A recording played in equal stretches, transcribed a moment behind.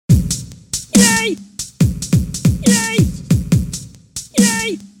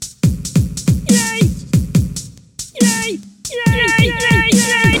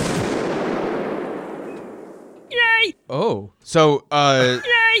Oh, so yeah,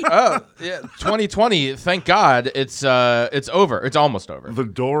 2020. Thank God, it's over. It's almost over. The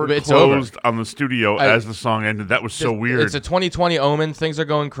door It's closed over. on the studio as the song ended. That was so weird. It's a 2020 omen. Things are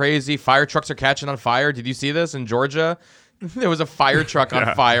going crazy. Fire trucks are catching on fire. Did you see this in Georgia? There was a fire truck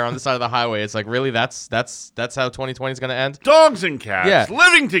on fire on the side of the highway. It's like, really? That's how 2020 is going to end? Dogs and cats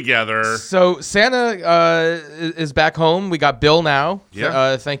living together. So Santa is back home. We got Bill now.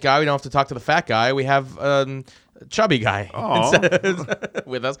 Yeah. Thank God we don't have to talk to the fat guy. We have chubby guy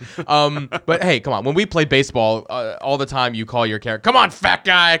with us. But hey, come on. When we play baseball, all the time you call your character, come on, fat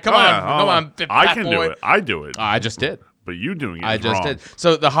guy. Come on, fat I can boy. do it. I do it. I just did. But you doing it I is just wrong. did.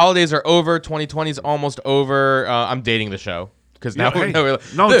 So the holidays are over. 2020 is almost over. I'm dating the show. Because now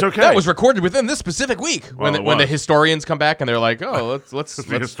it's okay. That was recorded within this specific week when the historians come back and they're like, oh, let's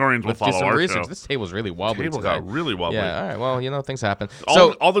the historians will do follow some our research. show. This table's really wobbly. Table today. got really wobbly. Yeah. All right. Well, things happen.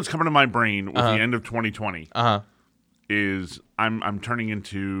 All that's coming to my brain with the end of 2020 is I'm turning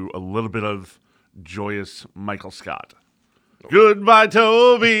into a little bit of joyous Michael Scott. Goodbye,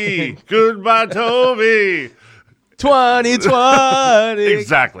 Toby. Goodbye, Toby. 2020.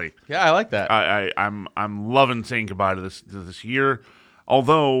 Exactly. Yeah, I like that. I'm loving saying goodbye to this year.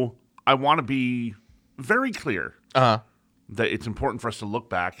 Although I want to be very clear that it's important for us to look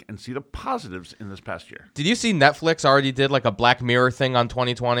back and see the positives in this past year. Did you see Netflix already did like a Black Mirror thing on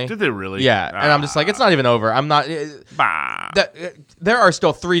 2020? Did they really? Yeah, and I'm just like, it's not even over. I'm not. There are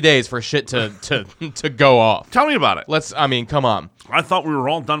still 3 days for shit to go off. Tell me about it. Come on. I thought we were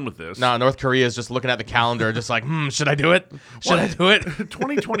all done with this. No, North Korea is just looking at the calendar, just like, should I do it? Should I do it?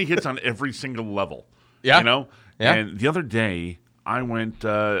 2020 hits on every single level. Yeah. You know? Yeah. And the other day, I went,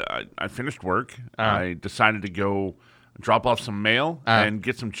 I finished work. I decided to go drop off some mail and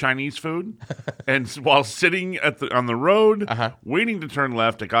get some Chinese food. And while sitting on the road, waiting to turn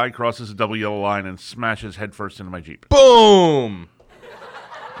left, a guy crosses a double yellow line and smashes headfirst into my Jeep. Boom!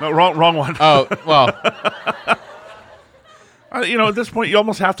 No, wrong one. Oh, well. At this point, you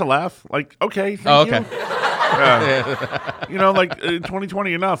almost have to laugh. Like, okay, thank you.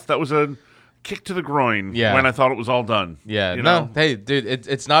 2020 enough. That was a kick to the groin when I thought it was all done. Yeah. You no, know? hey, dude,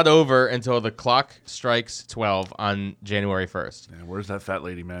 it's not over until the clock strikes 12 on January 1st. Yeah, where's that fat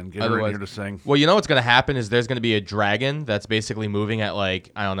lady, man? Get her in here to sing. Well, you know what's going to happen is there's going to be a dragon that's basically moving at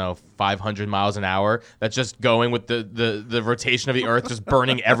 500 miles an hour. That's just going with the rotation of the earth, just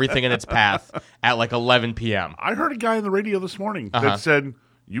burning everything in its path at 11 p.m. I heard a guy on the radio this morning that said,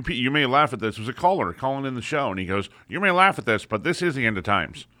 you may laugh at this. It was a caller calling in the show, and he goes, you may laugh at this, but this is the end of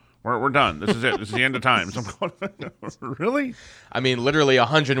times. We're done. This is it. This is the end of times. I'm going, really? I mean, literally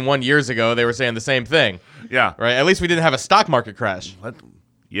 101 years ago, they were saying the same thing. Yeah. Right? At least we didn't have a stock market crash.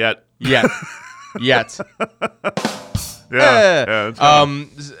 Yet. Yeah.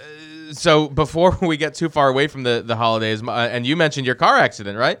 So before we get too far away from the holidays, and you mentioned your car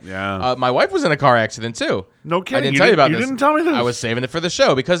accident, right? Yeah. My wife was in a car accident too. No kidding. I didn't tell you about this. You didn't tell me this. I was saving it for the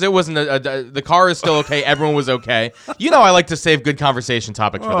show because it wasn't the car is still okay. Everyone was okay. I like to save good conversation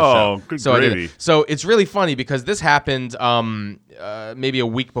topics for the show. Oh, good so gravy. I did it. So it's really funny because this happened maybe a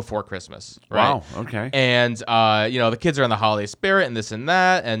week before Christmas. Right? Wow. Okay. And the kids are in the holiday spirit and this and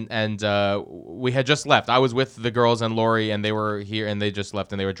that, and we had just left. I was with the girls and Lori, and they were here, and they just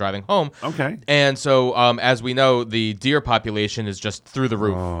left, and they were driving home. Okay. And so, as we know, the deer population is just through the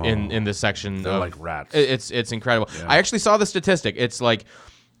roof in this section. They're like rats. It's incredible. Yeah. I actually saw the statistic. It's like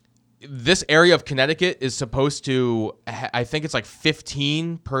this area of Connecticut is supposed to, I think it's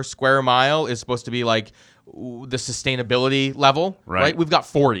 15 per square mile is supposed to be the sustainability level, right? We've got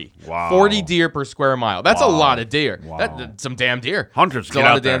 40. Wow. 40 deer per square mile. That's a lot of deer. Wow. That's some damn deer. Hunters, get a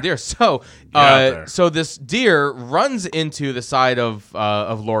lot of damn deer. So, so this deer runs into the side of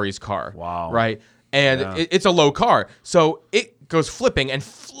Lori's car. Wow. Right? And it's a low car. So it goes flipping and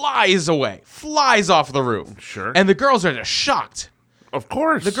flies away. Flies off the roof. Sure. And the girls are just shocked. Of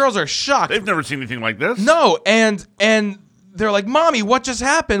course. The girls are shocked. They've never seen anything like this. No, and they're like, "Mommy, what just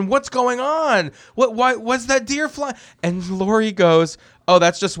happened? What's going on? Why was that deer flying?" And Lori goes, "Oh,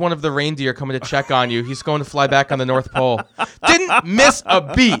 that's just one of the reindeer coming to check on you. He's going to fly back on the North Pole." Didn't miss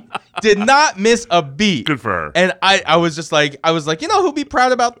a beat. Did not miss a beat. Good for her. And I was just like, who'll be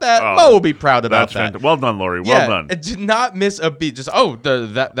proud about that? Mo will be proud about that. Fantastic. Well done, Lori. Well done. It did not miss a beat. Just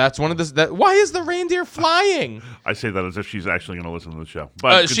that's one of the. Why is the reindeer flying? I say that as if she's actually going to listen to the show.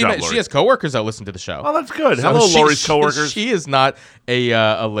 But good job, Lori. She has coworkers that listen to the show. Oh, that's good. Hello, Lori's coworkers. She is not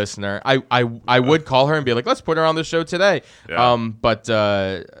a listener. I would call her and be like, let's put her on the show today. Yeah. But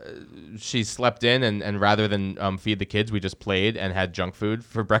she slept in, and rather than feed the kids, we just played and had junk food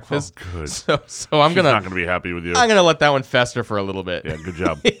for breakfast. Oh, good. So She's I'm not gonna be happy with you. I'm gonna let that one fester for a little bit. Yeah, good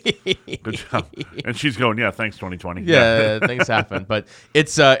job. Good job. And she's going, yeah, thanks 2020. Yeah, things happen, but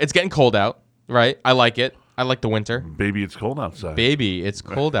it's getting cold out, right? I like it. I like the winter. Baby, it's cold outside. Baby, it's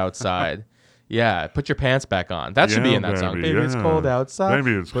cold outside. Yeah, put your pants back on. That should be in that song. Baby, it's cold outside.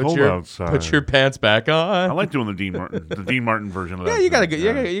 Baby, it's cold outside. Put your pants back on. I like doing the Dean Martin version of that. Yeah, you got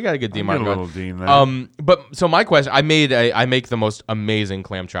a good Dean Martin. A little Dean there. But so my question, I make the most amazing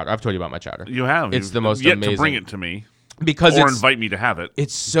clam chowder. I've told you about my chowder. You have. It's the most yet amazing. to bring it to me because or invite me to have it.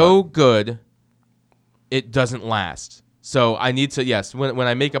 It's so good, it doesn't last. So I need to. Yes, when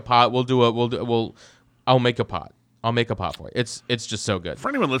I make a pot, I'll make a pot. I'll make a pot for you. It's just so good. For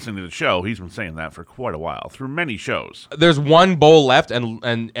anyone listening to the show, he's been saying that for quite a while, through many shows. There's one bowl left,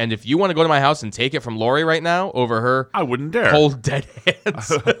 and if you want to go to my house and take it from Lori right now over her, I wouldn't dare. Cold dead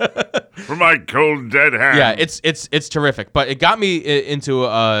hands. For my cold dead hands. Yeah, it's terrific. But it got me into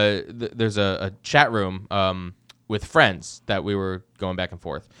there's a chat room with friends that we were going back and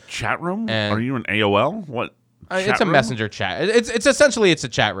forth. Chat room? And are you in AOL? What? It's a messenger chat. It's essentially a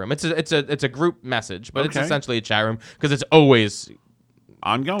chat room. It's a group message, but it's essentially a chat room because it's always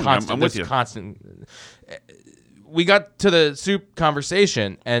ongoing. Constant. I'm with you. Constant. We got to the soup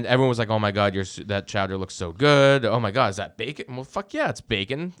conversation, and everyone was like, "Oh my god, that chowder looks so good. Oh my god, is that bacon? Well, fuck yeah, it's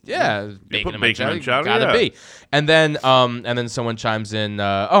bacon. Yeah, bacon in my chowder. Gotta be." And then someone chimes in,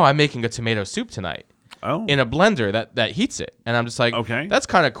 "Oh, I'm making a tomato soup tonight." Oh. In a blender that heats it, and I'm just like, okay, that's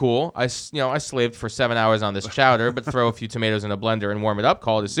kind of cool. I slaved for 7 hours on this chowder, but throw a few tomatoes in a blender and warm it up,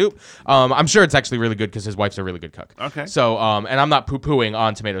 call it a soup. I'm sure it's actually really good because his wife's a really good cook. Okay. So and I'm not poo-pooing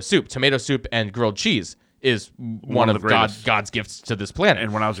on tomato soup. Tomato soup and grilled cheese is one of God's gifts to this planet.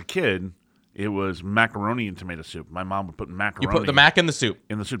 And when I was a kid, it was macaroni and tomato soup. My mom would put macaroni. You put the mac in the soup.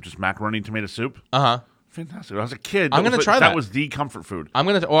 In the soup, just macaroni and tomato soup. Uh-huh. Fantastic. When I was a kid, I'm going to try that. That was the comfort food. I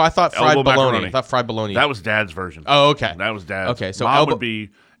thought fried bologna. That was Dad's version. Oh, okay. That was Dad's. Okay, so Mom would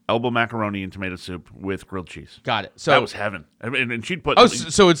be elbow macaroni and tomato soup with grilled cheese. Got it. So that was heaven. And she'd put... Oh,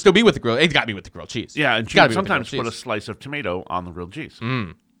 so it'd still be with the grill. It got to be with the grilled cheese. Yeah, and she'd sometimes put a slice of tomato on the grilled cheese.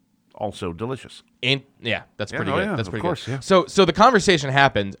 Also delicious. Yeah, that's pretty good. Yeah, that's pretty of course, good. Yeah. So the conversation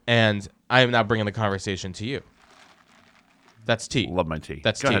happened, and I am now bringing the conversation to you. That's tea. Love my tea.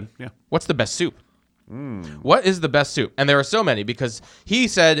 That's Go tea. ahead. Yeah. What's the best soup? What is the best soup? And there are so many because he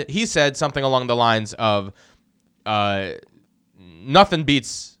said something along the lines of nothing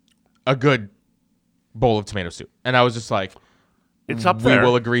beats a good bowl of tomato soup. And I was just like, it's up there. We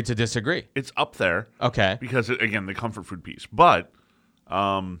will agree to disagree. It's up there. Okay. Because, again, the comfort food piece. But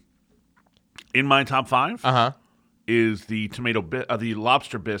in my top 5 is the the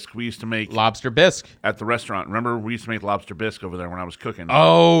lobster bisque we used to make. Lobster bisque. At the restaurant. Remember, we used to make lobster bisque over there when I was cooking.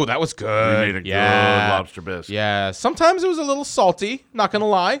 Oh, that was good. We made a good lobster bisque. Yeah. Sometimes it was a little salty, not going to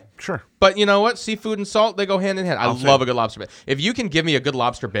lie. Sure. But you know what? Seafood and salt, they go hand in hand. I love a good lobster bisque. If you can give me a good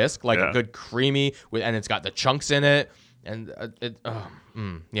lobster bisque, like a good creamy, and it's got the chunks in it, and it's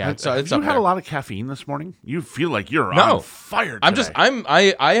Have you had a lot of caffeine this morning? You feel like you're on fire today.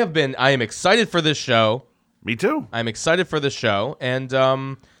 I am excited for this show. Me too. I'm excited for this show, and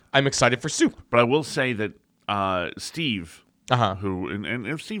I'm excited for soup. But I will say that Steve, Uh-huh. Who and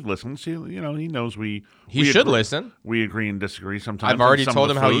if Steve listens, he knows we should agree, listen. We agree and disagree sometimes. I've already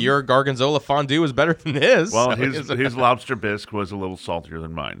told him how your gorgonzola fondue is better than his. Well, his lobster bisque was a little saltier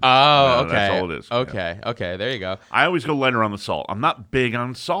than mine. Oh, okay. That's all it is. Okay, there you go. I always go lighter on the salt. I'm not big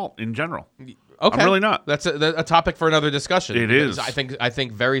on salt in general. Okay. I'm really not. That's a topic for another discussion. It is. I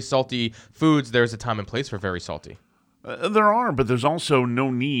think very salty foods, there's a time and place for very salty. There are, but there's also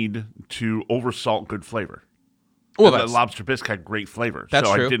no need to oversalt good flavor. Well, the lobster bisque had great flavor, that's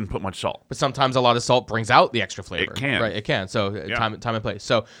so true. I didn't put much salt. But sometimes a lot of salt brings out the extra flavor. It can. Right, it can. So time and place.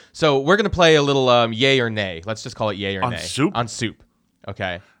 So we're going to play a little yay or nay. Let's just call it yay or nay. Soup? On soup.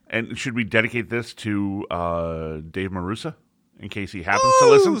 Okay. And should we dedicate this to Dave Marusa? In case he happens to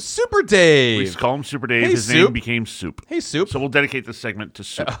listen. Super Dave. We just call him Super Dave. Hey, His name became Soup. Hey, Soup. So we'll dedicate this segment to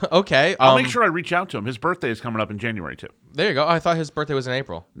Soup. Okay. I'll make sure I reach out to him. His birthday is coming up in January, too. There you go. I thought his birthday was in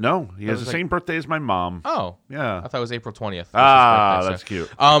April. No, he has the same birthday as my mom. Oh. Yeah. I thought it was April 20th. That's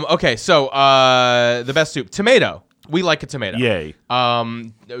cute. Okay, so the best soup. Tomato. We like a tomato. Yay.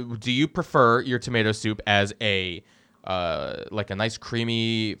 Do you prefer your tomato soup as a like a nice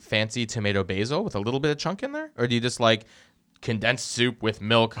creamy fancy tomato basil with a little bit of chunk in there? Or do you just like condensed soup with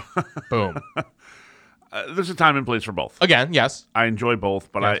milk? Boom. There's a time and place for both. Again, yes. I enjoy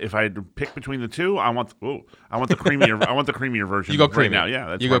both, but if I had to pick between the two, I want the creamier. I want the creamier version. You go creamy right now. Yeah,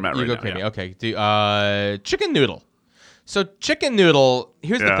 that's where I'm at right now. You go creamy. Yeah. Okay. Chicken noodle. So chicken noodle.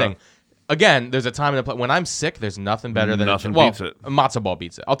 Here's the thing. again, there's a time and a place. When I'm sick, there's nothing better than Nothing beats it. A matzo ball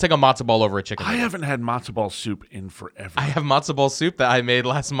beats it. I'll take a matzo ball over a chicken I noodle. haven't had matzo ball soup in forever. I have matzo ball soup that I made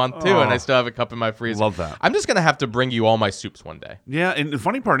last month too, and I still have a cup in my freezer. Love that. I'm just gonna have to bring you all my soups one day. Yeah, and the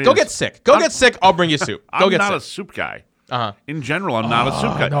funny part is... Go get sick. Get sick. I'll bring you soup. Go I'm get not sick. a soup guy. Uh-huh. In general, I'm not a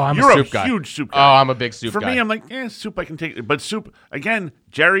soup guy. No, I'm You're a soup guy. huge soup Oh, guy. I'm a big soup For guy. me, I'm like, soup I can take. But soup, again,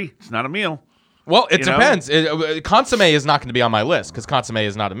 Jerry, it's not a meal. Well, it You know? depends. Consomme is not going to be on my list because consomme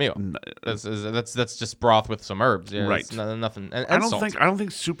is not a meal. That's just broth with some herbs. Yeah, Right. It's nothing. And I salt. don't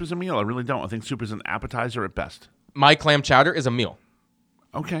think soup is a meal. I really don't. I think soup is an appetizer at best. My clam chowder is a meal.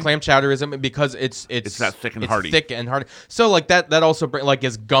 Okay. Clam chowder is because it's that thick and hearty. Thick and hearty. So like that also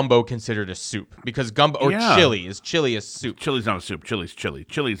is gumbo considered a soup? Because gumbo or chili is soup. Chili's not a soup. Chili's chili.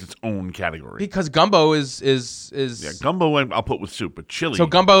 Chili is its own category. Because gumbo is gumbo I'll put with soup, but chili. So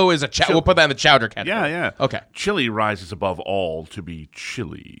gumbo is we'll put that in the chowder category. Yeah. Okay. Chili rises above all to be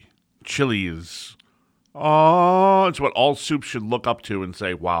chili. Chili is it's what all soups should look up to and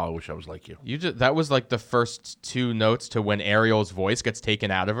say, "Wow, I wish I was like you." That was like the first two notes to when Ariel's voice gets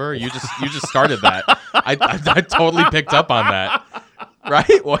taken out of her. You just started that. I totally picked up on that.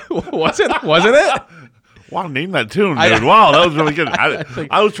 Right? Wasn't it? Wow, name that tune, dude. Wow, that was really good.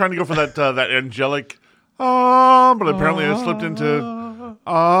 I was trying to go for that angelic, but apparently I slipped into.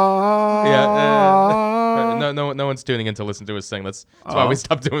 No one's tuning in to listen to us sing. That's why we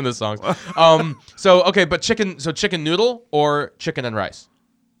stopped doing the songs. But chicken noodle or chicken and rice?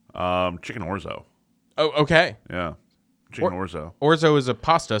 Chicken orzo. Oh, okay. Yeah. Chicken orzo. Orzo is a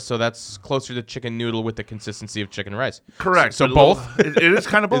pasta, so that's closer to chicken noodle with the consistency of chicken rice. Correct. So both? It is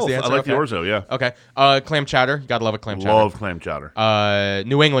kind of both. the I answer? like the Okay. orzo, yeah. Okay. Clam chowder. You gotta love a clam chowder. Love clam chowder.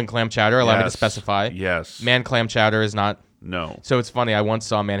 New England clam chowder. Allow me to Yes. specify. Yes. Man clam chowder is not. No. So it's funny. I once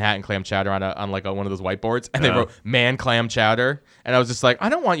saw Manhattan clam chowder on one of those whiteboards, and they Yeah. wrote "man clam chowder," and I was just like, I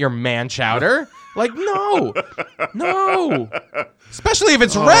don't want your man chowder. Like, no, especially if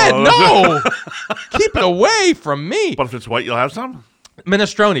it's red. No, keep it away from me. But if it's white, you'll have some?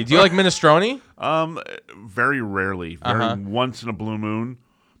 Minestrone. Do you like minestrone? Very rarely. Once in a blue moon.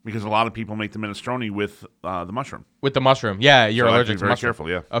 Because a lot of people make the minestrone with the mushroom. With the mushroom, yeah, you're So I have to allergic be to very mushroom. careful,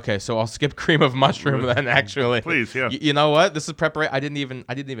 yeah. Okay, so I'll skip cream of mushroom then. Actually, Please, yeah. You know what? This is preparation. I didn't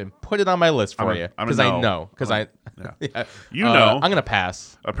even put it on my list for you because I know. Yeah. You know. I'm gonna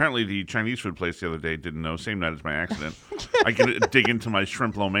pass. Apparently, the Chinese food place the other day didn't know. Same night as my accident. I can dig into my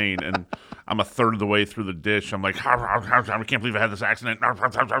shrimp lo mein, and I'm a third of the way through the dish. I'm like, I can't believe I had this accident.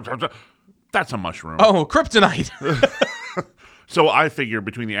 That's a mushroom. Oh, kryptonite. So I figure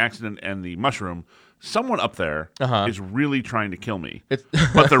between the accident and the mushroom, someone up there is really trying to kill me,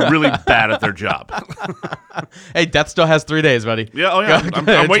 but they're really bad at their job. Hey, death still has 3 days, buddy. Yeah, oh yeah.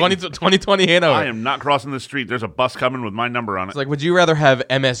 I'm waiting. 2020 ain't over. I am not crossing the street. There's a bus coming with my number on it. It's like, would you rather have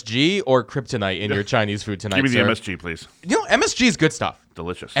MSG or kryptonite in your Chinese food tonight, Give me the sir? MSG, please. You know, MSG is good stuff.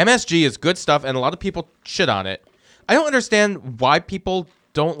 Delicious. MSG is good stuff, and a lot of people shit on it. I don't understand why people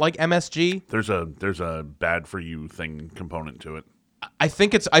don't like MSG. There's a bad for you thing component to it. I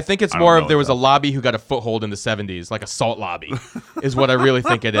think it's more of there was a lobby who got a foothold in the 70s, like a salt lobby, is what I really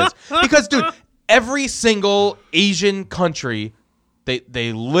think it is. Because, dude, every single Asian country,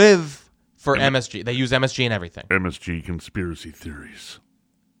 they live for MSG. They use MSG in everything. MSG conspiracy theories.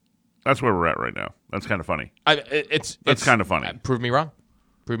 That's where we're at right now. That's kind of funny. It's kind of funny. Prove me wrong.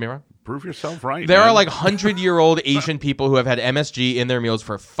 Prove yourself right. There man. are like 100-year-old Asian people who have had MSG in their meals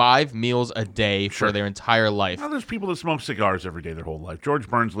for 5 meals a day for their entire life. Well, there's people that smoke cigars every day their whole life. George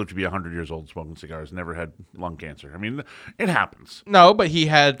Burns lived to be 100 years old smoking cigars, never had lung cancer. I mean, it happens. No, but he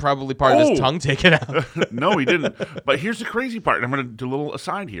had probably part of his tongue taken out. No, he didn't. But here's the crazy part. I'm going to do a little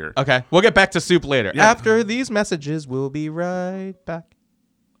aside here. Okay, we'll get back to soup later. Yeah. After these messages, we'll be right back.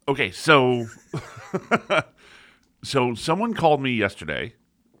 Okay, so someone called me yesterday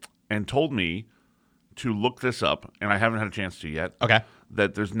and told me to look this up, and I haven't had a chance to yet. Okay.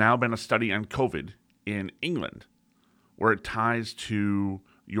 That there's now been a study on COVID in England where it ties to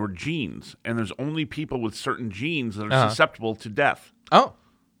your genes, and there's only people with certain genes that are susceptible to death. Oh.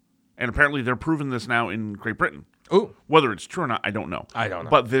 And apparently they're proving this now in Great Britain. Ooh. Whether it's true or not, I don't know. I don't know.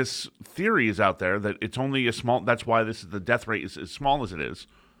 But this theory is out there that it's only a small, that's why the death rate is as small as it is,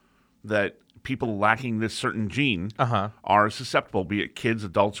 that people lacking this certain gene are susceptible, be it kids,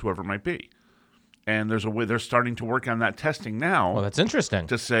 adults, whoever it might be. And there's a way they're starting to work on that testing now. Well, that's interesting.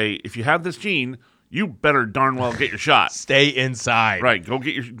 To say, if you have this gene, you better darn well get your shot. Stay inside. Right. Go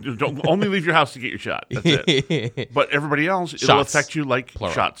get your. Don't only leave your house to get your shot. That's it. But everybody else, it'll affect you like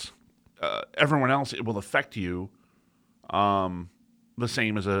Plural. shots. Everyone else, it will affect you the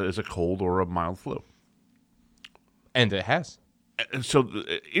same as a cold or a mild flu. And it has. So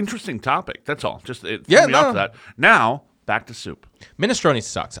interesting topic. That's all. Just threw me off to that. Now back to soup. Minestrone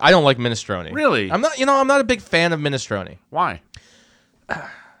sucks. I don't like minestrone. Really? I'm not a big fan of minestrone. Why?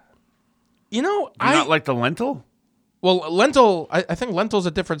 You know, Do you not like the lentil? Well, lentil. I think lentil's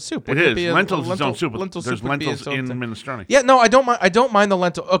a different soup. It is. Lentil's its own soup. There's lentils in minestrone. Yeah, no, I don't mind the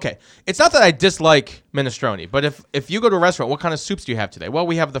lentil. Okay, it's not that I dislike minestrone, but if you go to a restaurant, what kind of soups do you have today? Well,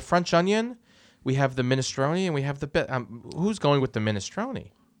 we have the French onion, we have the minestrone, and we have the who's going with the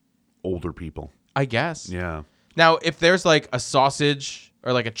minestrone? Older people, I guess. Yeah. Now, if there's like a sausage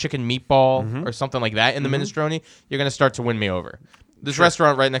or like a chicken meatball or something like that in the minestrone, you're gonna start to win me over. This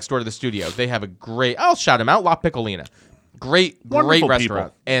restaurant right next door to the studio, they have a great, I'll shout them out, La Piccolina. Great Wonderful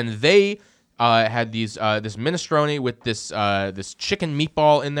restaurant. people. And they had these this minestrone with this chicken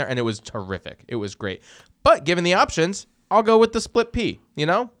meatball in there, and it was terrific. It was great. But given the options, I'll go with the split pea, you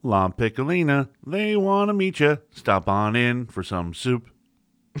know? La Piccolina, they want to meet you. Stop on in for some soup.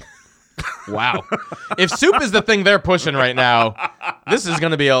 Wow. If soup is the thing they're pushing right now, this is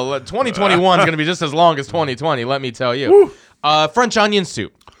going to be 2021 is going to be just as long as 2020, let me tell you. French onion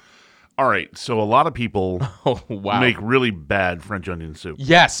soup. All right, so a lot of people Wow. make really bad French onion soup.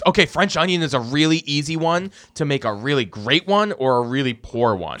 Yes. Okay, French onion is a really easy one to make a really great one or a really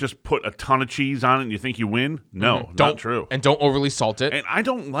poor one. Just put a ton of cheese on it and you think you win? No, not true. And don't overly salt it. And I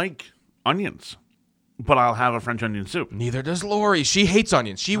don't like onions, but I'll have a French onion soup. Neither does Lori. She hates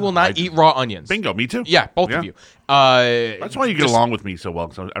onions. She will not eat raw onions. Bingo, me too. Yeah, both of you. That's why you get along with me so well,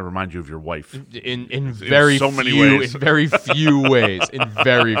 because I remind you of your wife. In very so few, many ways. In very few ways. In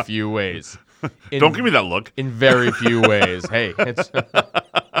very few ways. Don't give me that look. In very few ways. Hey, it's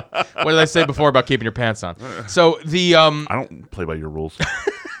what did I say before about keeping your pants on? So the I don't play by your rules.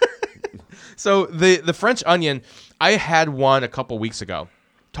 So the French onion, I had one a couple weeks ago.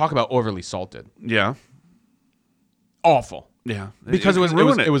 Talk about overly salted. Yeah. Awful. Yeah. Because it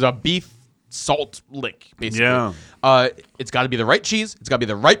was a beef salt lick, basically. Yeah. It's got to be the right cheese. It's got to be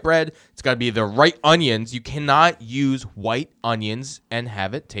the right bread. It's got to be the right onions. You cannot use white onions and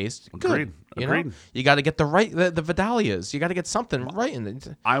have it taste good. Agreed. Know? You got to get the Vidalias. You got to get something right in it.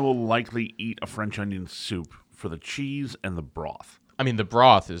 I will likely eat a French onion soup for the cheese and the broth. I mean, the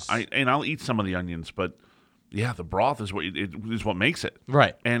broth is... I'll eat some of the onions, but... Yeah, the broth is what makes it.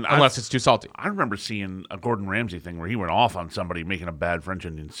 Right. And unless it's too salty. I remember seeing a Gordon Ramsay thing where he went off on somebody making a bad French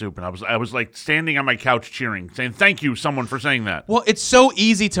onion soup, and I was like standing on my couch cheering, saying, "Thank you, someone, for saying that." Well, it's so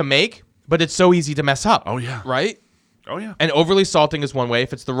easy to make, but it's so easy to mess up. Oh yeah. Right? Oh yeah. And overly salting is one way.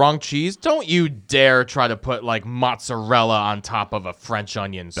 If it's the wrong cheese, don't you dare try to put like mozzarella on top of a French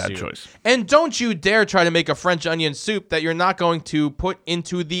onion soup. Bad choice. And don't you dare try to make a French onion soup that you're not going to put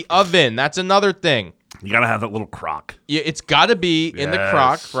into the oven. That's another thing. You gotta have that little crock. Yeah, it's got to be in the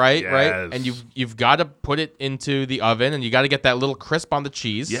crock, right? Yes. Right, and you've got to put it into the oven, and you got to get that little crisp on the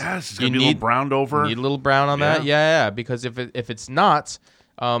cheese. Yes, it's gonna be a little browned over. You need a little brown on that, yeah. Because if it's not,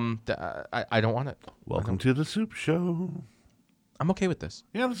 I don't want it. Welcome to the soup show. I'm okay with this.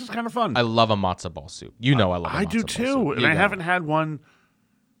 Yeah, this is kind of fun. I love a matzo ball soup. You know I love. I do too, soup. and I haven't had one.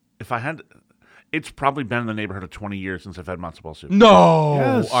 If I had. It's probably been in the neighborhood of 20 years since I've had matzo ball soup. No.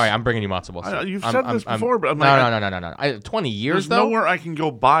 Yes. All right, I'm bringing you matzo ball soup. You've said this before, but I'm no. 20 years there's though. nowhere I can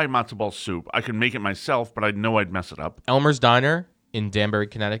go buy matzo ball soup. I can make it myself, but I know I'd mess it up. Elmer's Diner in Danbury,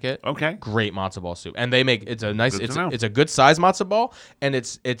 Connecticut. Okay. Great matzo ball soup, and they make it's a nice. Good to know. It's a good size matzo ball, and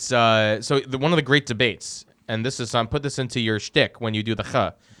it's one of the great debates, and this is put this into your shtick when you do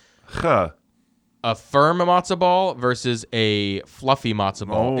the A firm matzo ball versus a fluffy matzo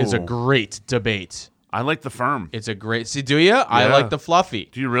ball is a great debate. I like the firm. It's a great... See, do you? Yeah. I like the fluffy.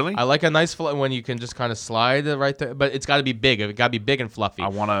 Do you really? I like a nice when you can just kind of slide it right there. But it's got to be big. It got to be big and fluffy. I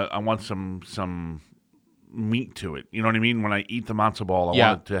want some meat to it. You know what I mean? When I eat the matzo ball, I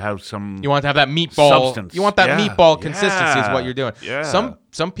want it to have some... You want to have that meatball... substance. You want that meatball consistency is what you're doing. Yeah.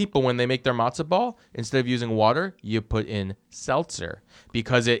 Some people, when they make their matzo ball, instead of using water, you put in seltzer.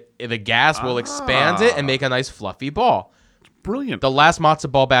 Because the gas will expand it and make a nice fluffy ball. Brilliant. The last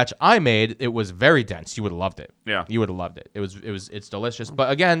matzo ball batch I made, it was very dense. You would have loved it. Yeah. You would have loved it. It's delicious. But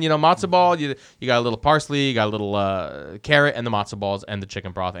again, matzo ball, you got a little parsley, you got a little carrot, and the matzo balls and the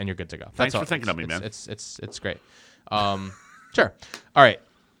chicken broth, and you're good to go. Thanks for thinking of me, man. It's great. Sure. All right.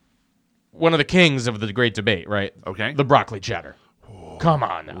 One of the kings of the great debate, right? Okay. The broccoli cheddar. Come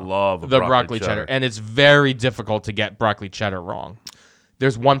on now. Love the broccoli cheddar. And it's very difficult to get broccoli cheddar wrong.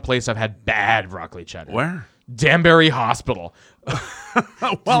 There's one place I've had bad broccoli cheddar. Where? Danbury Hospital.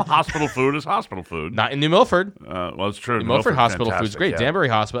 Well, hospital food is hospital food. Not in New Milford. Well, it's true. New Milford Hospital fantastic, food's great. yeah. Danbury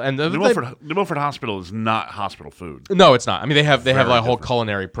Hospital and New Milford Hospital is not hospital food. No, it's not. I mean, they have like a whole different.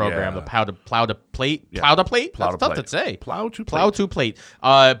 culinary program. Yeah. The plow to plate. Yeah. Plow to plate. Plow That's to tough plate. to say. Plow to plate.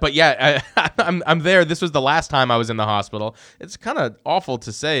 But yeah, I'm there. This was the last time I was in the hospital. It's kind of awful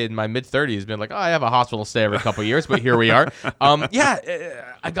to say in my mid-30s, being like, oh, I have a hospital stay every couple years, but here we are.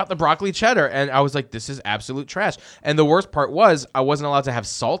 I got the broccoli cheddar, and I was like, this is absolute trash. And the worst part was I wasn't allowed to have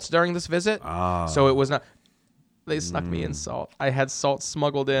salt during this visit, so it was not. They snuck me in salt. I had salt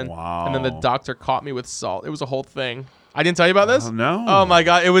smuggled in, and then the doctor caught me with salt. It was a whole thing. I didn't tell you about this? No. Oh my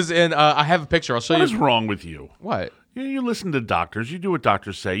God! It was in. I have a picture. I'll show you. What is wrong with you? What? Yeah, you listen to doctors. You do what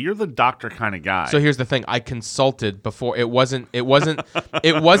doctors say. You're the doctor kind of guy. So here's the thing. I consulted before. It wasn't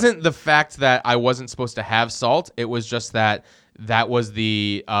the fact that I wasn't supposed to have salt. It was just that was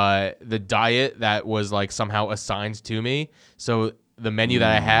the diet that was like somehow assigned to me. So the menu that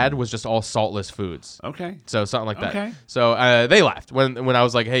I had was just all saltless foods. Okay. So something like that. Okay. So they laughed when I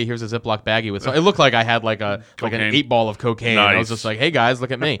was like, "Hey, here's a Ziploc baggie with." It looked like I had like an 8-ball of cocaine. Nice. I was just like, "Hey guys, look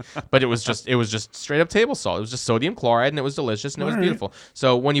at me!" But it was just straight up table salt. It was just sodium chloride, and it was delicious and it was beautiful.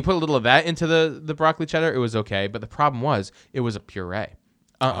 So when you put a little of that into the broccoli cheddar, it was okay. But the problem was it was a puree.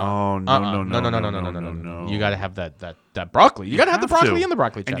 Oh no! You got to have that broccoli. You got to have the broccoli in the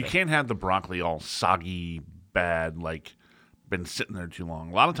broccoli cheddar. And you can't have the broccoli all soggy, bad, like been sitting there too long.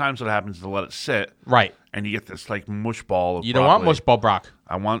 A lot of times what happens is to let it sit. Right. And you get this like mush ball of You don't want mush ball brock.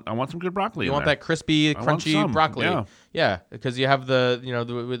 I want some good broccoli. You want that crispy, crunchy broccoli. Yeah, because you have the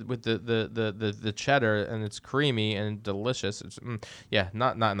with the cheddar and it's creamy and delicious. It's,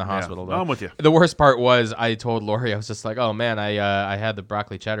 not in the hospital though. I'm with you. The worst part was I told Lori, I was just like, oh man, I had the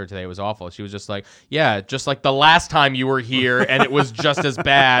broccoli cheddar today. It was awful. She was just like, yeah, just like the last time you were here and it was just as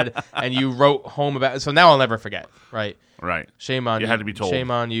bad and you wrote home about it. So now I'll never forget. Right. Right. Shame on you. You had to be told.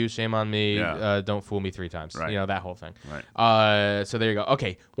 Shame on you. Shame on me. Yeah. Don't fool me 3 times. Right. That whole thing. Right. So there you go.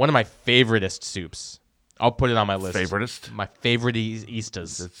 Okay. One of my favoriteest soups. I'll put it on my list. Favoritist? My favorite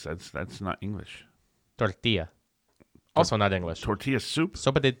Eastas. That's not English. Tortilla. Also not English. Tortilla soup?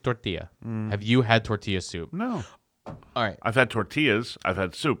 Sopa de tortilla. Have you had tortilla soup? No. All right. I've had tortillas. I've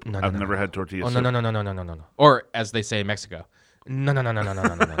had soup. I've never had tortilla soup. No. Or as they say in Mexico. No.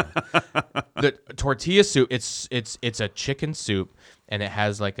 The tortilla soup, it's a chicken soup, and it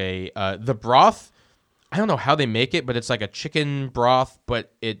has like the broth. I don't know how they make it, but it's like a chicken broth,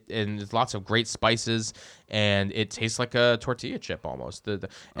 but there's lots of great spices, and it tastes like a tortilla chip almost.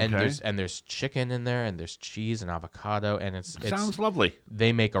 There's chicken in there, and there's cheese and avocado, and it sounds lovely.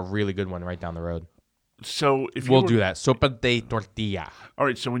 They make a really good one right down the road. So if we'll do that, sopa de tortilla. All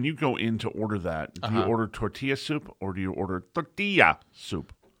right. So when you go in to order that, do you order tortilla soup or do you order tortilla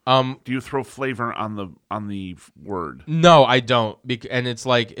soup? Do you throw flavor on the word? No, I don't. And it's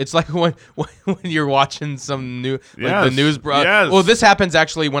like when you're watching some new the news. Yes. Well, this happens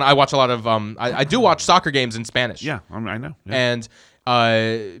actually when I watch a lot of I do watch soccer games in Spanish. Yeah, I know. Yeah.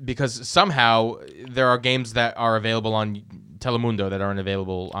 And because somehow there are games that are available on Telemundo that aren't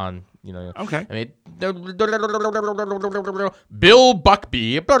available on. Okay. I mean, Bill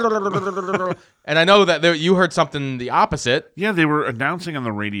Buckby, and I know that you heard something the opposite. Yeah, they were announcing on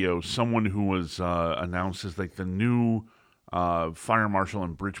the radio someone who was announced as like the new fire marshal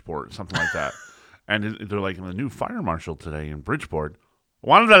in Bridgeport, something like that. And they're like, the new fire marshal today in Bridgeport,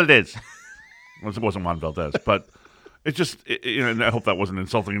 Juan Valdez. Well, it wasn't Juan Valdez, but it's just, and I hope that wasn't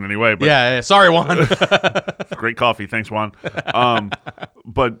insulting in any way. But yeah, sorry, Juan. Great coffee, thanks, Juan.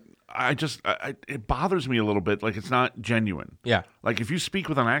 But it bothers me a little bit. Like, it's not genuine. Yeah. Like, if you speak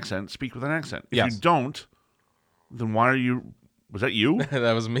with an accent, speak with an accent. If yes. you don't, then why are you? Was that you?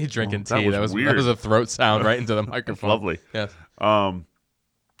 That was me drinking tea. That was weird. That was a throat sound right into the microphone. Lovely. Yes.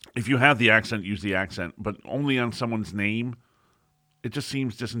 If you have the accent, use the accent, but only on someone's name. It just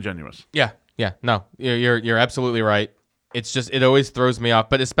seems disingenuous. Yeah. No, you're absolutely right. It's just it always throws me off,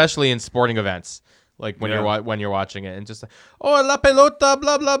 but especially in sporting events. Like when you're watching it and just like, oh, la pelota,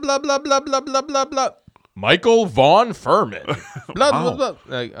 blah, blah, blah, blah, blah, blah, blah, blah, blah. Michael Von Furman. Blah, wow. blah,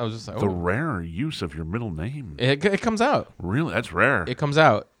 blah. I was just like, the rare use of your middle name. It comes out. Really? That's rare. It comes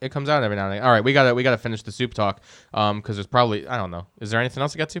out. It comes out every now and then. All right, we gotta finish the soup talk because there's probably, I don't know. Is there anything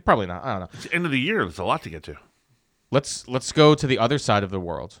else to get to? Probably not. I don't know. It's the end of the year. There's a lot to get to. Let's go to the other side of the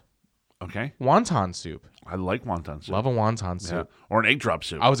world. Okay. Wonton soup. I like wonton soup. Love a wonton soup. Yeah. Or an egg drop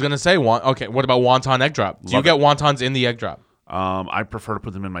soup. I was going to say, okay, what about wonton egg drop? Do you get wontons in the egg drop? I prefer to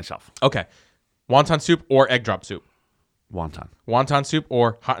put them in myself. Okay. Wonton soup or egg drop soup? Wonton. Wonton soup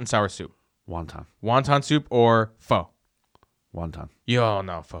or hot and sour soup? Wonton. Wonton soup or pho? Wonton. Yo,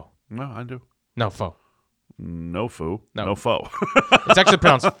 no, pho. No, I do. No, pho. No foo. No. No foe. It's actually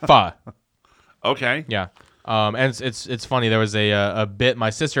pronounced pho. Okay. Yeah. And it's funny. There was a bit. My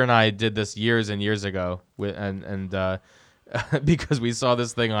sister and I did this years and years ago, because we saw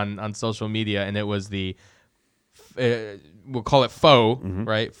this thing on social media, and it was we'll call it faux,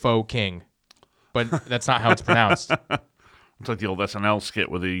 right? Faux king, but that's not how it's pronounced. It's like the old SNL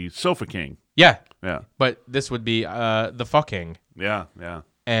skit with the Sofa King. Yeah. Yeah. But this would be the fucking. Yeah. Yeah.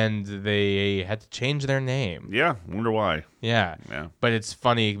 And they had to change their name. Yeah. Wonder why. Yeah. Yeah. But it's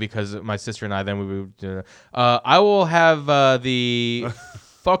funny because my sister and I then we would. I will have the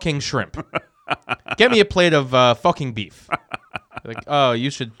fucking shrimp. Get me a plate of fucking beef. Like, oh,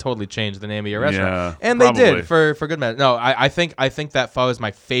 you should totally change the name of your restaurant. Yeah, and probably. They did for good measure. No, I think that pho is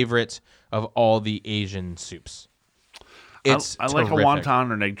my favorite of all the Asian soups. It's I like a terrific. wonton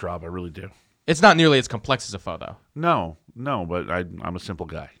or an egg drop. I really do. It's not nearly as complex as a pho, though. No, but I'm a simple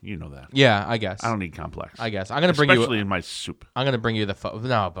guy. You know that. Yeah, I guess. I don't need complex. I guess. I'm gonna bring you, especially in my soup. I'm gonna bring you the pho.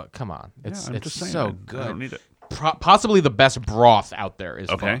 No, but come on, it's just saying, so man. good. I don't need it. Possibly the best broth out there is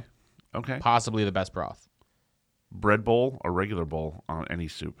Okay. pho. Okay. Possibly the best broth. Bread bowl or regular bowl on any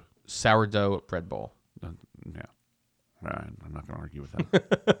soup. Sourdough bread bowl. Yeah. I'm not going to argue with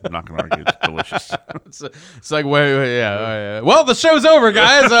that. I'm not going to argue. It's delicious. It's like, wait, yeah. Well, the show's over,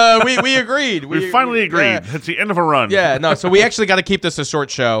 guys. We agreed. We finally agreed. Yeah. It's the end of a run. Yeah, no, so we actually got to keep this a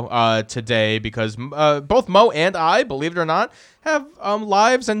short show today because both Mo and I, believe it or not, have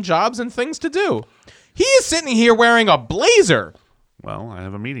lives and jobs and things to do. He is sitting here wearing a blazer. Well, I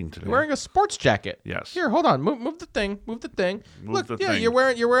have a meeting today. You're wearing a sports jacket. Yes. Here, hold on. Move the thing. Move the thing. Move Look, the yeah, thing. you're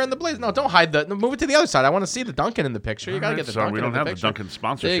wearing the blazer. No, don't hide the. No, move it to the other side. I want to see the Duncan in the picture. You gotta get the Duncan we don't in the have picture. the Duncan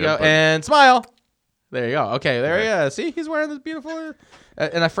sponsorship. There you go. but- And smile. There you go. Okay, there you go. See, he's wearing this beautiful.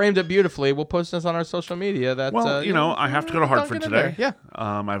 And I framed it beautifully. We'll post this on our social media. That Well, I have to go to Hartford Duncan in today. there. Yeah.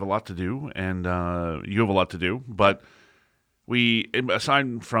 I have a lot to do, and you have a lot to do. But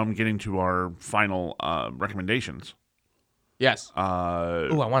aside from getting to our final recommendations. Yes. I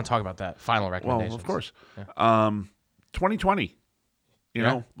want to talk about that. Final recommendations. Well, of course. Yeah. 2020. You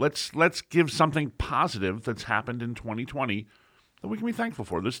know, let's give something positive that's happened in 2020 that we can be thankful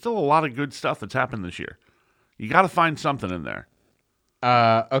for. There's still a lot of good stuff that's happened this year. You got to find something in there.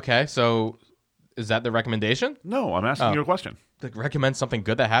 Okay, so is that the recommendation? No, I'm asking you a question. Like, recommend something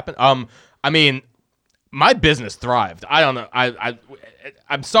good that happened? I mean, my business thrived. I don't know.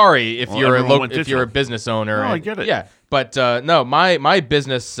 I'm sorry if you're a business owner. No, I get it. Yeah, but no, my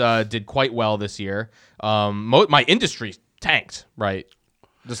business did quite well this year. My industry tanked, right?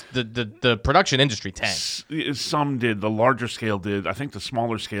 The production industry tanked. Some did. The larger scale did. I think the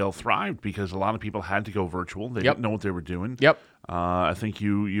smaller scale thrived because a lot of people had to go virtual. They didn't know what they were doing. Yep. I think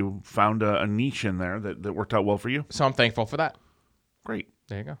you found a niche in there that worked out well for you. So I'm thankful for that. Great.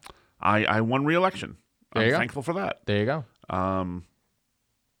 There you go. I won re-election. There you I'm go. thankful for that. There you go.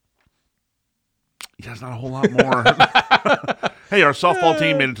 There's not a whole lot more. Hey, our softball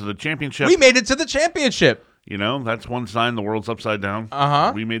team made it to the championship. We made it to the championship. You know, that's one sign the world's upside down.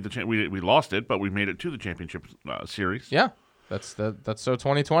 Uh-huh. We made we lost it, but we made it to the championship series. Yeah. That's so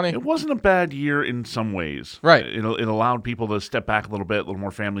 2020. It wasn't a bad year in some ways. Right. It allowed people to step back a little bit, a little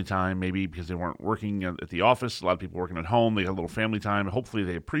more family time, maybe because they weren't working at the office. A lot of people working at home. They had a little family time. Hopefully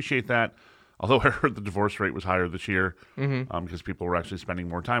they appreciate that. Although I heard the divorce rate was higher this year because people were actually spending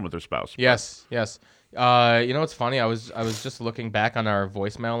more time with their spouse. Yes. You know what's funny? I was just looking back on our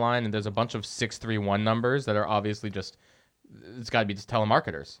voicemail line, and there's a bunch of 631 numbers that are obviously it's got to be just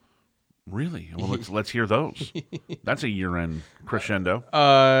telemarketers. Really? Well, let's hear those. That's a year-end crescendo.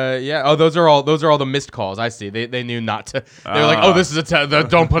 Yeah. Oh, those are all the missed calls. I see. They knew not to. They were like, oh, this is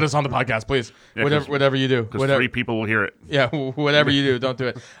don't put us on the podcast, please. Yeah, whatever you do. Because 3 people will hear it. Yeah. Whatever you do, don't do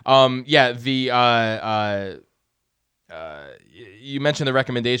it. You mentioned the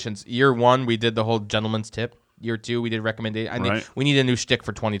recommendations. Year 1, we did the whole gentleman's tip. Year 2, we did recommendation. We need a new shtick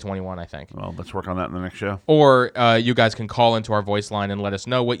for 2021, I think. Well, let's work on that in the next show. Or you guys can call into our voice line and let us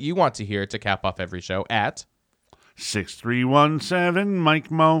know what you want to hear to cap off every show at 6317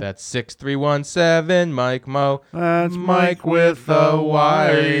 Mike Mo. That's 6317 Mike Mo. That's Mike with a Y.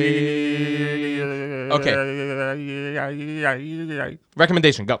 Okay.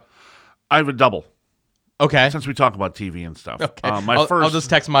 Recommendation, go. I have a double. Okay. Since we talk about TV and stuff. Okay. I'll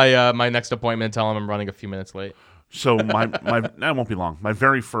just text my my next appointment and tell him I'm running a few minutes late. So that won't be long. My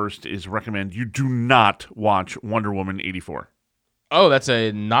very first is recommend you do not watch Wonder Woman 84. Oh, that's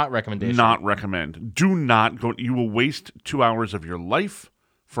a not recommendation. Not recommend. Do not go. You will waste 2 hours of your life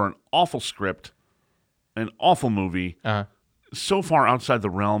for an awful script, an awful movie, so far outside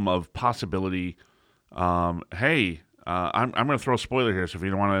the realm of possibility. Hey, I'm going to throw a spoiler here, so if you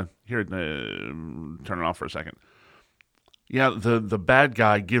don't want to hear it, turn it off for a second. Yeah, the bad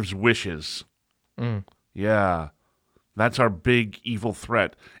guy gives wishes. Yeah, that's our big evil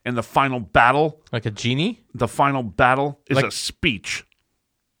threat. And the final battle, Like a genie? the final battle is Like- a speech.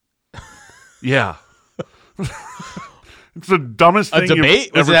 Yeah. It's the dumbest A thing. debate?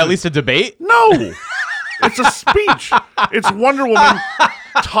 You've Was it ever at seen. least a debate? No. It's a speech. It's Wonder Woman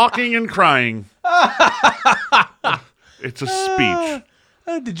talking and crying. It's a speech.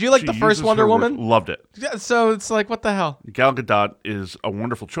 Did you like She the first uses Wonder her words. Woman? Loved it. Yeah, so it's like, what the hell? Gal Gadot is a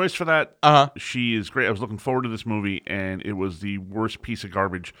wonderful choice for that. Uh-huh. She is great. I was looking forward to this movie, and it was the worst piece of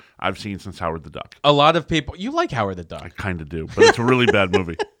garbage I've seen since Howard the Duck. A lot of people... You like Howard the Duck. I kind of do, but it's a really bad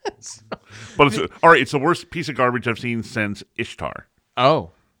movie. But it's all right. It's the worst piece of garbage I've seen since Ishtar.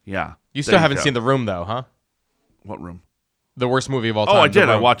 Oh. Yeah. You still haven't seen The Room, though, huh? What Room? The worst movie of all time. Oh, I The did.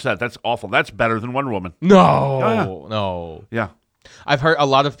 I Room. watched that. That's awful. That's better than Wonder Woman. No. Yeah. No. Yeah. I've heard a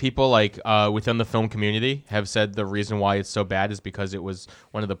lot of people within the film community have said the reason why it's so bad is because it was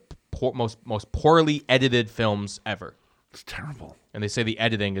one of the most poorly edited films ever. It's terrible. And they say the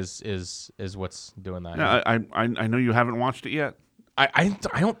editing is what's doing that. Yeah, I know you haven't watched it yet. I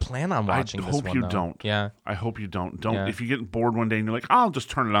don't plan on watching I this hope one, you though. don't. Yeah. I hope you don't. Don't. Yeah. If you get bored one day and you're like, I'll just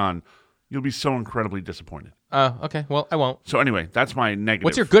turn it on, you'll be so incredibly disappointed. Okay. Well, I won't. So anyway, that's my negative.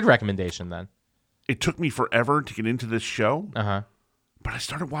 What's your good recommendation then? It took me forever to get into this show, Uh-huh. but I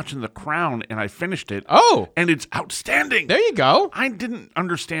started watching The Crown and I finished it. Oh, And it's outstanding. there you go. I didn't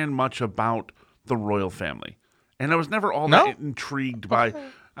understand much about the royal family, and I was never all No? that intrigued by.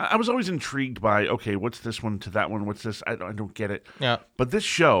 I was always intrigued by, okay, what's this one to that one? What's this? I don't get it. Yeah. But this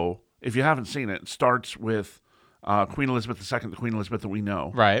show, if you haven't seen it, starts with Queen Elizabeth II, the Queen Elizabeth that we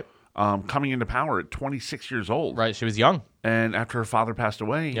know, Right. coming into power at 26 years old. Right. She was young. And after her father passed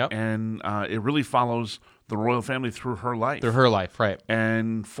away. Yep. And it really follows the royal family through her life. Through her life. Right.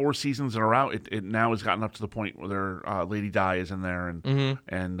 And 4 seasons that are out, it now has gotten up to the point where their Lady Di is in there.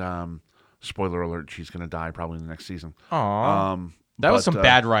 And spoiler alert, she's going to die probably in the next season. Aw. That was some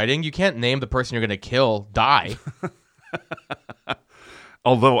bad writing. You can't name the person you're going to kill die.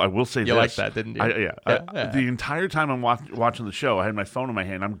 Although I will say You this. liked that, didn't you? Yeah. The entire time I'm watching the show, I had my phone in my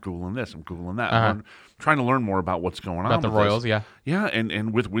hand. I'm Googling this. I'm Googling that. I'm trying to learn more about what's going on. About the with this. royals, yeah. Yeah,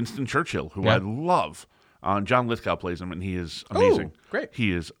 and with Winston Churchill, who Yeah. I love. John Lithgow plays him, and he is amazing. Ooh, great.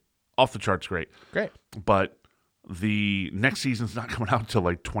 He is off the charts great. Great. But the next season's not coming out till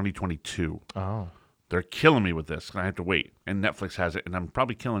like 2022. Oh. They're killing me with this, and I have to wait. And Netflix has it, and I'm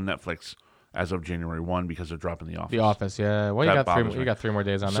probably killing Netflix as of January 1 because they're dropping The Office. The Office, yeah. Well, That you bothers me. got 3 more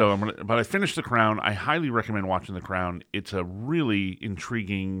days on that. So but I finished The Crown. I highly recommend watching The Crown. It's a really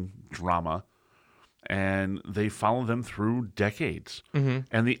intriguing drama, and they follow them through decades. Mm-hmm.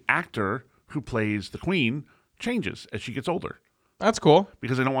 And the actor who plays the Queen changes as she gets older That's cool.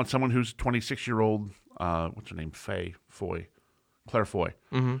 because I don't want someone who's 26-year-old. What's her name? Claire Foy,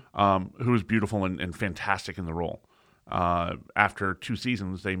 who is beautiful and fantastic in the role. After 2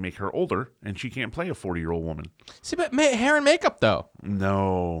 seasons, they make her older, and she can't play a 40-year-old woman. See, but hair and makeup, though.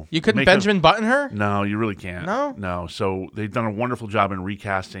 No. You couldn't Makeup- Benjamin Button her? No, you really can't. No? No. So they've done a wonderful job in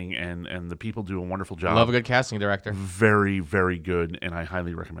recasting, and the people do a wonderful job. Love a good casting director. Very, very good, and I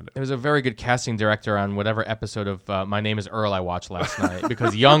highly recommend it. There was a very good casting director on whatever episode of My Name is Earl I watched last night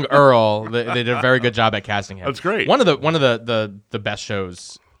because young Earl, they did a very good job at casting him. That's great. One of the best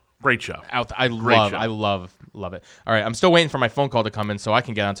shows Great show. out. show. I love it. All right, I'm still waiting for my phone call to come in so I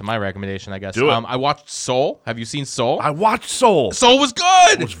can get onto my recommendation. I guess. Do it. I watched Soul. Have you seen Soul? I watched Soul. Soul was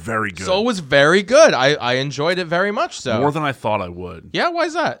good. It was very good. Soul was very good. I enjoyed it very much. So More than I thought I would. yeah, why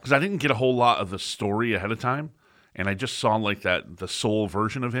is that? Because I didn't get a whole lot of the story ahead of time, and I just saw like the Soul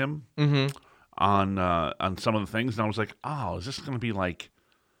version of him on some of the things, and I was like, oh, is this going to be like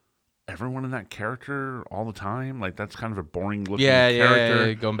everyone in that character all the time? Like that's kind of a boring looking character.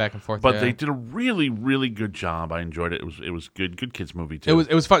 Yeah, going back and forth. But yeah. they did a really, really good job. I enjoyed it. It was good kids movie too.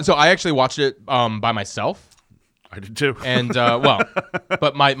 It was fun. So I actually watched it by myself. I did too. And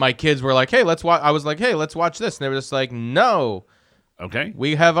but my kids were like, "Hey, let's watch." I was like, "Hey, let's watch this," and they were just like, "No, okay.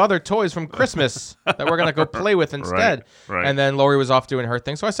 we have other toys from Christmas that we're gonna go play with instead." right. And then Lori was off doing her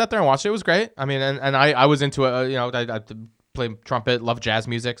thing, so I sat there and watched it. It was great. I mean, and I was into it. I play trumpet, love jazz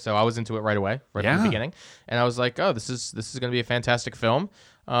music, so I was into it right away, right from the beginning. And I was like, "Oh, this is gonna be a fantastic film."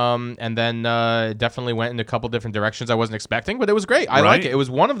 And then it definitely went in a couple different directions I wasn't expecting, but it was great. I like it. It was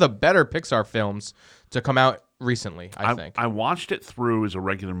one of the better Pixar films to come out recently, I think. I watched it through as a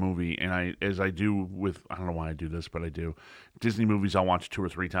regular movie, and as I do with, I don't know why I do this, but I do. Disney movies I'll watch 2 or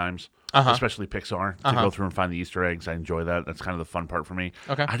 3 times, especially Pixar, to go through and find the Easter eggs. I enjoy that. That's kind of the fun part for me.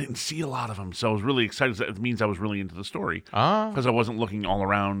 Okay. I didn't see a lot of them, so I was really excited. It means I was really into the story. Because I wasn't looking all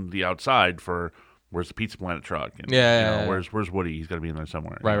around the outside for where's the Pizza Planet truck? And, where's Woody? He's got to be in there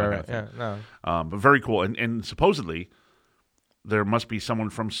somewhere. Right. Yeah, no. But very cool. And supposedly, there must be someone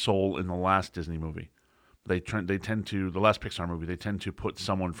from Soul in the last Disney movie. They tend to, the last Pixar movie, they tend to put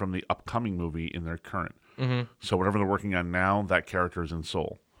someone from the upcoming movie in their current. Mm-hmm. So whatever they're working on now, that character is in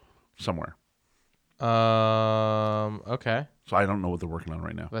Soul somewhere. Okay. So I don't know what they're working on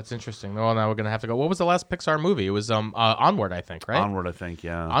right now. That's interesting. Well, now we're going to have to go. What was the last Pixar movie? It was Onward, I think, right? Onward, I think,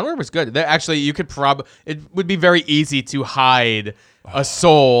 yeah. Onward was good. Actually, you could it would be very easy to hide a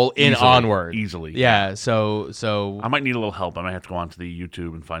soul in Onward. Easily. Yeah, so I might need a little help. I might have to go onto the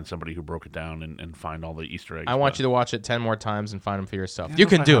YouTube and find somebody who broke it down and find all the Easter eggs. I want you to watch it 10 more times and find them for yourself. You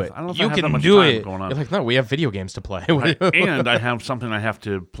can do it. I don't know if you I have can that much do time it. going on. You're like, no, we have video games to play. Right. And I have something I have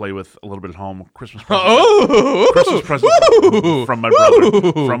to play with a little bit at home. Christmas present. Christmas present from my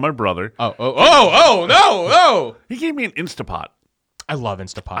brother. From my brother. Oh, no. He gave me an Instapot. I love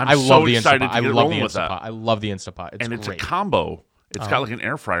Instapot. I love the Instapot. I love the Instapot. I love the Instapot. And it's great. a combo. It's got like an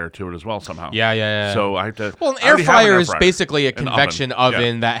air fryer to it as well somehow. Yeah. So I have to. Well, an air fryer is basically a convection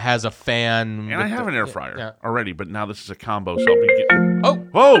oven that has a fan. And I have an air fryer already, but now this is a combo, so I'll be getting. Oh.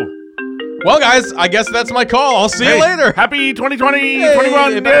 Whoa. Well, guys, I guess that's my call. I'll see you later. Happy 2020,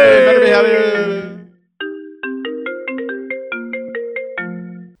 21. Better be happy.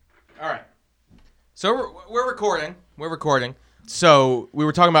 All right. So we're recording. So we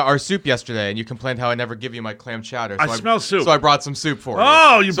were talking about our soup yesterday, and you complained how I never give you my clam chowder. So I smell soup. So I brought some soup for you.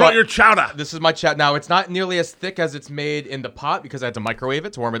 Oh, you brought your chowder. This is my chowder. Now, it's not nearly as thick as it's made in the pot because I had to microwave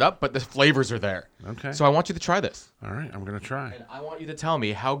it to warm it up, but the flavors are there. Okay. So I want you to try this. All right, I'm going to try. And I want you to tell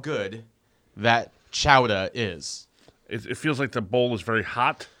me how good that chowder is. It feels like the bowl is very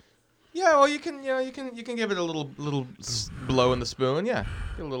hot. Yeah, well, you can give it a little blow in the spoon. Yeah,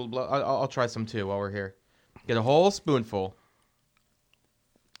 get a little blow. I'll try some too while we're here. Get a whole spoonful.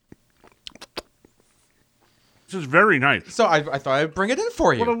 This is very nice. So I thought I'd bring it in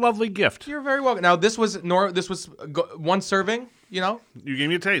for you. What a lovely gift. You're very welcome. Now this was one serving. You gave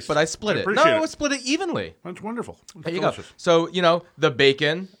me a taste, but I split it. No, I split it evenly. That's wonderful. That's there you delicious. go. So the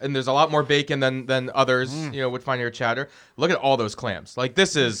bacon, and there's a lot more bacon than others. Would find your chowder. Look at all those clams. Like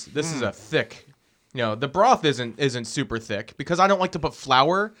this is a thick. The broth isn't super thick because I don't like to put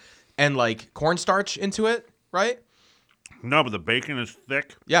flour and like cornstarch into it. Right? No, but the bacon is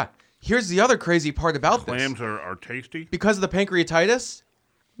thick. Yeah. Here's the other crazy part about this. Clams are tasty. Because of the pancreatitis,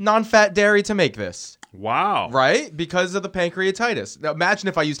 non-fat dairy to make this. Wow. Right? Because of the pancreatitis. Now imagine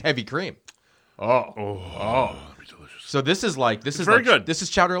if I used heavy cream. Oh. That'd be delicious. So this is very good. This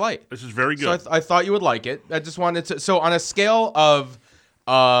is chowder light. This is very good. So I thought you would like it. I just wanted to. So on a scale of,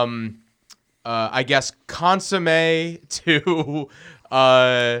 I guess consomme to,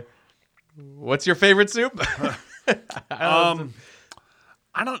 what's your favorite soup?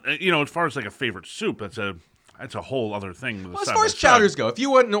 I don't. As far as like a favorite soup, that's a whole other thing. Well, as far as chowders go, if you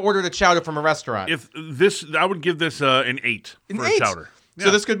wouldn't ordered a chowder from a restaurant, I would give this an 8 for a chowder. Yeah.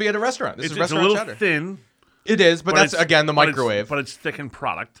 So this could be at a restaurant. This is restaurant it's a little chowder. Thin. It is, but that's again the microwave. But it's thick in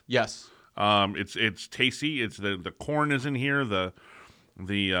product. Yes. It's tasty. It's the corn is in here. Like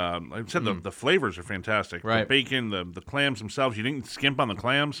I said, the flavors are fantastic. Right. The bacon, the clams themselves. You didn't skimp on the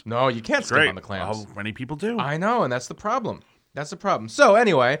clams. No, you can't skimp on the clams. Oh, many people do. I know, and that's the problem. So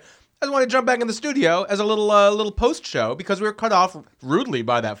anyway, I just want to jump back in the studio as a little post show because we were cut off rudely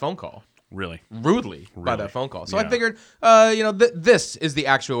by that phone call. Really? Rudely by that phone call. So Yeah. I figured, this is the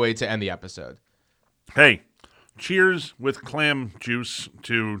actual way to end the episode. Hey, cheers with clam juice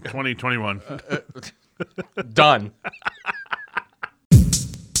to 2021. Done.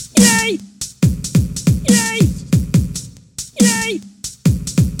 Yay!